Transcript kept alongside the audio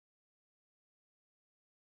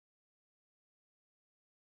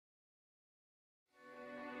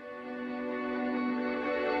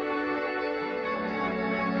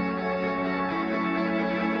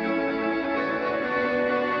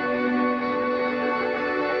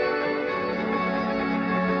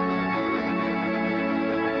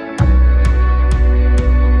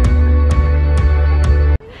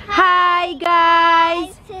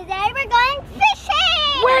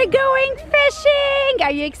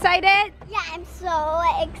Are you excited? Yeah, I'm so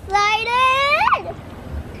excited.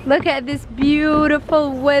 Look at this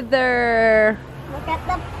beautiful weather. Look at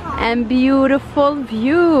the pond. And beautiful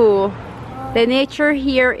view. The nature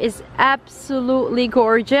here is absolutely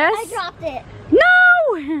gorgeous. I dropped it. No!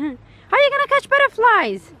 How are you gonna catch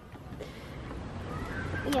butterflies?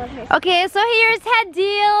 Okay, so here's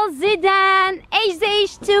Hadil, Zidane,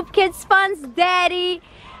 HH2 Kids Fun's daddy,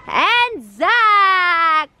 and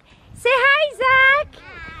Zach. Say hi, Zach.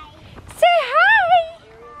 Hi. Say hi.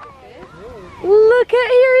 Look at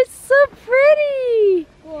here, it's so pretty.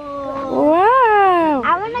 Whoa. Wow.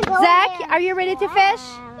 I wanna go Zach, there. are you ready to fish?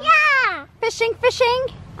 Yeah. Fishing, fishing.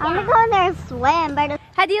 I wanna go in there and swim, but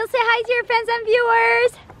Hadil, say hi to your friends and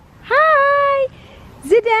viewers. Hi.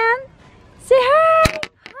 Zidane, say hi.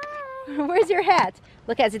 Hi. Where's your hat?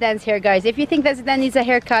 Look at Zidane's hair, guys. If you think that Zidane needs a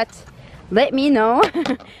haircut, let me know.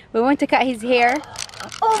 We want to cut his hair.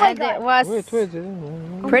 oh my And god. it was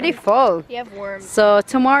pretty full. You have worms. So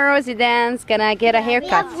tomorrow Zidane's gonna get a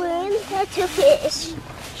haircut. We have worms to fish.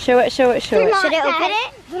 Show it, show it, show it. Should I open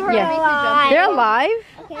it? Yeah. They're alive.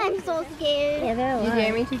 Okay. I'm so scared. Yeah, they're You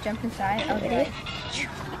dare me to jump inside? Okay.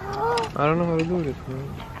 I don't know how to do this,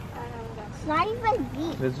 man. It's not even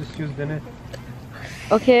deep. Let's just use the net.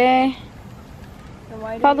 Okay. So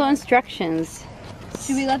why do Follow instructions.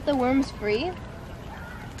 Should we let the worms free?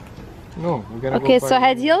 No, we gotta Okay, go so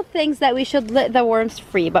find Hadil thinks that we should let the worms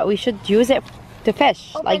free, but we should use it to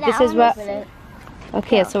fish. Open Like it, this I is wanna what. open it.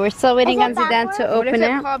 Okay, so we're still waiting Is on it Zidane to backwards? What if open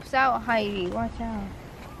it it. pops out, Heidi? Watch out.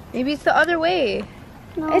 Maybe it's the other way.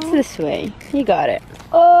 No. It's this way. You got it.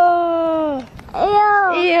 Oh.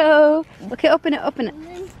 Ew. Ew. Okay, open it, open it.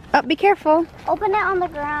 Oh, be careful. Open it on the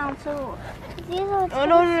ground too. These are Oh,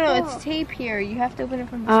 no. It's tape here. You have to open it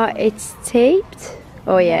from It's taped.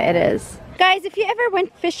 Oh yeah, it is. Guys, if you ever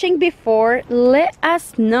went fishing before, let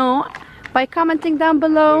us know by commenting down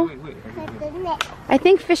below. Wait. I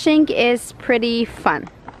think fishing is pretty fun,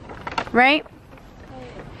 right?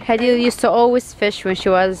 Hadil used to always fish when she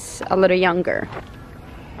was a little younger.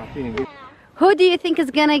 Who do you think is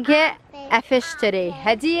gonna get a fish today?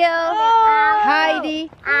 Hadil, Heidi,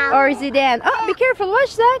 or Zidane? Oh, be careful. Watch,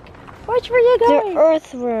 Zach. Watch where you're going.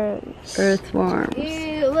 earthworms. Earthworms.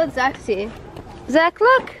 Ew, let Zach see. Zach,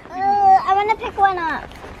 look. I want to pick one up.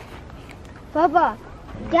 Baba.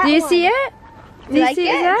 Do you see it? Do you see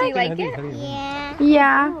it, Do Zach? you like it? Yeah.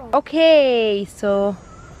 Yeah. Okay, so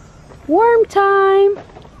worm time.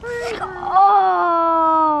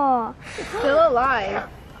 Oh. It's still alive.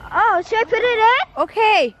 Oh, should I put it in?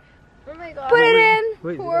 Okay, Oh my god. put it in.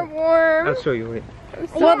 Wait, Poor worm. I'll show you, wait.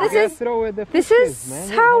 Well, You gotta throw where the this fish is man.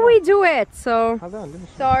 how we do it. So Hold on, let me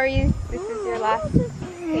show Sorry, this is your last.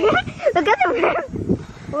 Look at the worm.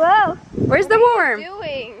 Whoa. where's the worm?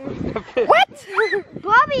 Doing. you. What?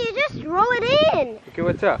 Bobby, you just roll it in. Okay,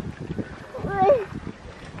 what's up?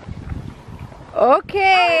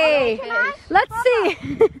 Okay, let's see.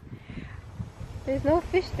 There's no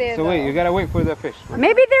fish there. So wait, you gotta wait for the fish.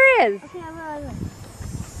 Maybe there is.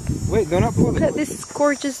 Wait, do not pull Look it. at this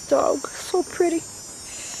gorgeous dog. So pretty.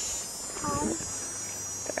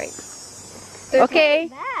 Sorry. Okay,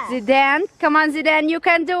 Zidane, come on, Zidane, you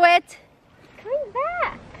can do it. Coming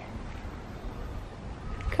back.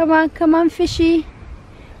 Come on, fishy.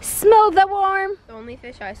 Smell the worm. The only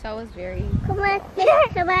fish I saw was very. Come on,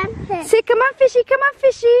 come on, fish. Say, come on, fishy, come on,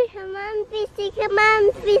 fishy. Come on, fishy, come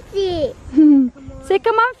on, fishy. Say,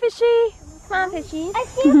 come on, fishy. Come on, fishy. I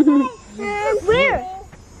see a fish. Where?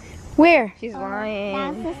 Where? She's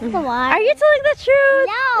lying. That's the water. Are you telling the truth?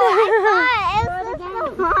 No, I thought it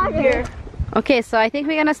was the water. Okay, so I think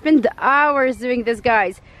we're gonna spend hours doing this,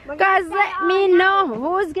 guys. Guys, let me know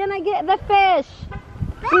who's gonna get the fish.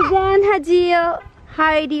 Zidane, Hadil,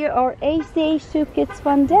 Heidi, or HH2 Kids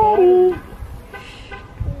Fun Daddy.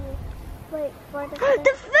 Wait,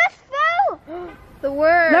 the fish fell. The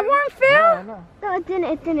worm. The worm fell? No. No, it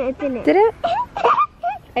didn't. Did it?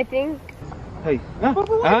 I think. Hey,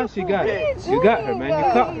 she got it. You got her, man.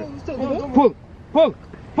 You caught her.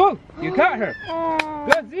 Pull. You got her.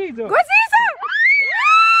 Good, Zizo. Go Caesar!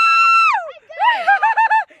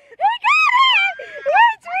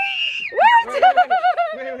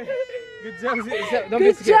 Wait! Good job, Zizo. Don't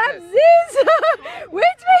Good be scared. job, Zizo! Wait.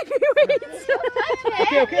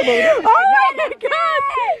 Okay, Oh my god!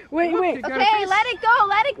 Wait. Okay, let it go.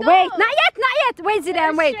 Let it go. Wait, not yet. Wait,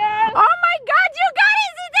 Zidane, wait. Oh my god, you got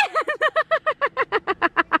it, Zidane!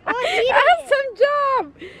 Awesome job!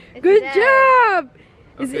 Good dead. job!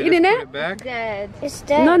 Is it eating let's it? put it back. Dead. It's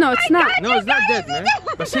dead. No, it's not. No, it's not dead, man.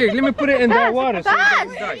 But here, let me put it in that water so it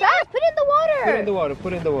doesn't die. Guys, put it in the water. Put it in the water,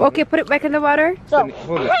 put it in the water. Okay, put it back in the water.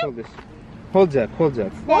 Hold this. Hold Jack. What's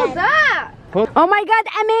that? Pull. Oh my God,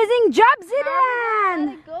 amazing job,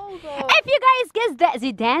 Zidane! If you guys guess that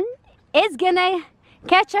Zidane is gonna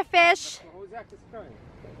catch a fish,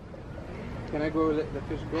 Can I go let the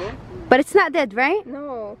fish go? but it's not dead, right?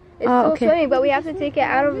 No, it's Oh, still okay. swimming, but we have to take it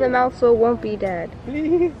out of the mouth so it won't be dead.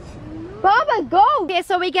 Please. Baba, go! Okay,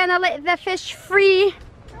 so we're gonna let the fish free.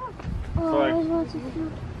 Sorry.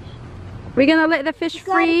 We're gonna let the fish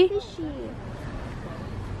free.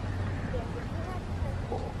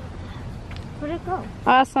 Where'd it go?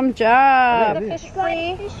 Awesome job. The fish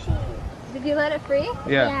free. Did you let it free?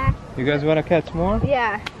 Yeah. You guys want to catch more?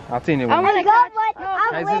 Yeah. I'll take it. I I wanna got catch- one.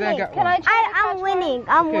 I'm Guys, Zidane winning. got Can one. I try? I'm winning.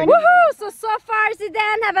 I'm Okay. winning. Woohoo! So far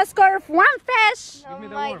Zidane have a score of 1 fish. Give me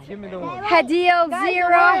the worm. Give me the worm. Hadil Guys, 0,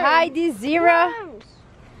 the worm. Heidi 0.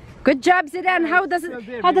 Good job, Zidane. How does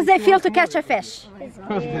it feel to catch a fish?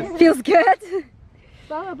 Feels good.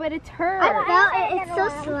 Baba, but it's her. I felt it. It's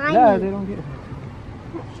so slimy. Yeah, they don't get it.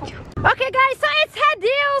 Okay guys, so it's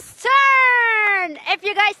Hadil's turn. If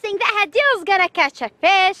you guys think that Hadil's gonna catch a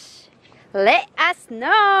fish, let us The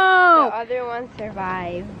know. other one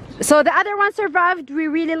survived. So the other one survived. We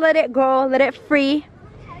really let it go, let it free.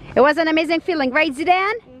 It was an amazing feeling, right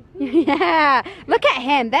Zidane? Yeah, look at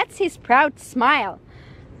him. That's his proud smile.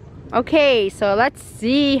 Okay, so let's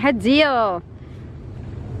see Hadil.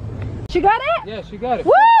 She got it? Yeah, she got it.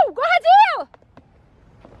 Woo! Go Hadil!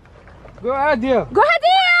 Go Adil. Go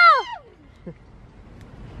Hadil!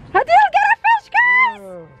 Hadil, get a fish, guys!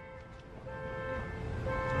 Oh.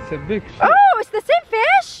 It's a big fish. Oh, it's the same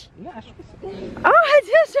fish? Yeah, Oh,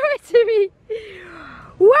 Hadil, show it to me.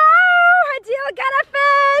 Wow, Hadil got a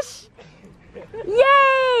fish.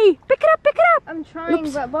 Yay! Pick it up, pick it up. I'm trying,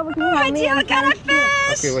 Oops. but Baba, can Oh, you help me? Hadil got a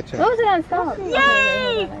fish. Okay, watch out. Close it and stop.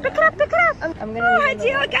 Yay! Pick it up, pick it up. I'm Oh, gonna leave it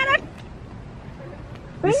Hadil got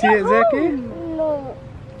a You see it, Zaki? No.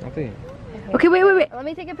 I'll take it. Okay, wait. alone. Let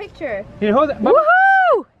me take a picture. Here, hold it.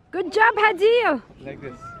 Woohoo! Good job, Hadil. Like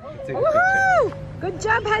this. Take a picture. Woohoo! Good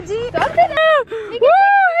job, Hadil. Stop it now. Woo,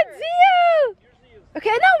 Hadil! Okay,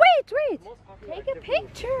 no, wait. Take a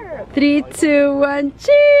picture. 3, 2, 1,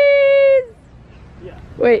 cheese!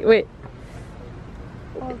 Wait.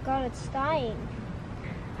 Oh God, it's dying.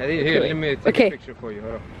 Here, let me take Okay. a picture for you.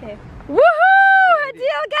 Hold on. Woohoo!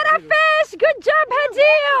 Hadil got a fish! Good job,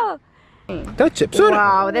 Hadil! Touch it.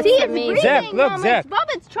 Wow, that's See, it's amazing. breathing, Zach, look, Mom. Zach.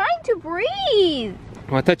 Baba, it's trying to breathe.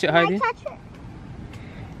 Want to touch it, Can I Heidi? touch it?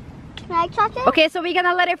 Can I touch it? Okay, so we're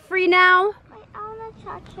gonna let it free now. Wait, I wanna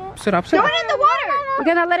touch it. Sit up, sit Throw up. it in the water. We're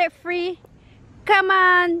gonna let it free. Come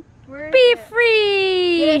on, Where is be it? Did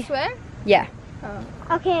free. it swim? Yeah,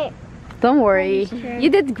 Okay. don't worry. You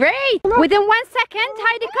did great. Within 1 second,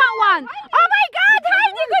 Heidi caught one. Oh my God,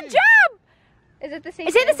 Heidi, good job. Is it the same?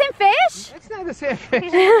 Is it the same fish? It's not the same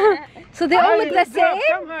fish. So they all look the Good job. same?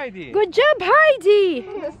 Come, Heidi. Good job, Heidi.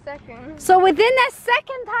 The second. So within a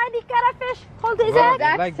second, Heidi got a fish. Hold it, Wow, Zach.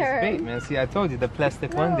 they like this turn. bait, man. See, I told you the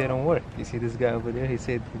plastic one, they don't work. You see this guy over there? He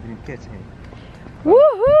said he didn't catch him. Very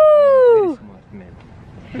Woohoo! smart man.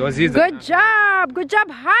 Those is Good job,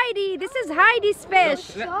 Heidi. This is Heidi's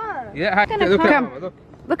fish. Yeah, Heidi, look come. at Mama, look.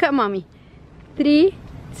 Look at mommy. 3,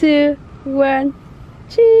 2, 1,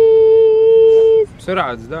 cheese.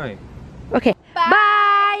 بسرعة, it's dying. Okay. Bye,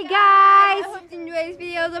 I guys. hope you enjoyed this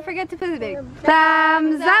video. Don't forget to put a big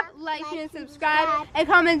Thumbs up. like, share, and subscribe, and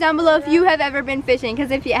comment down below if you have ever been fishing.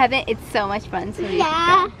 Because if you haven't, it's so much fun. So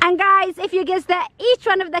Yeah. And guys, if you guessed that each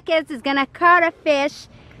one of the kids is gonna caught a fish,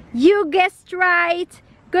 you guessed right.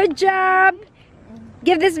 Good job.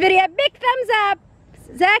 Give this video a big thumbs up.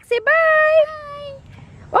 Zach, say bye.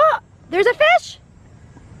 Oh, there's a fish.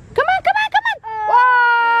 Come on. we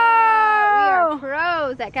are Whoa!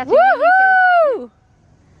 pros at catching baby Woohoo!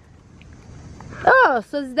 Oh,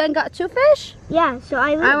 so then got 2 fish? Yeah. So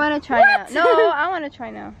I fish. I want to try What? now. No, I want to try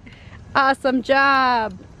now. Awesome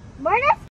job. Where does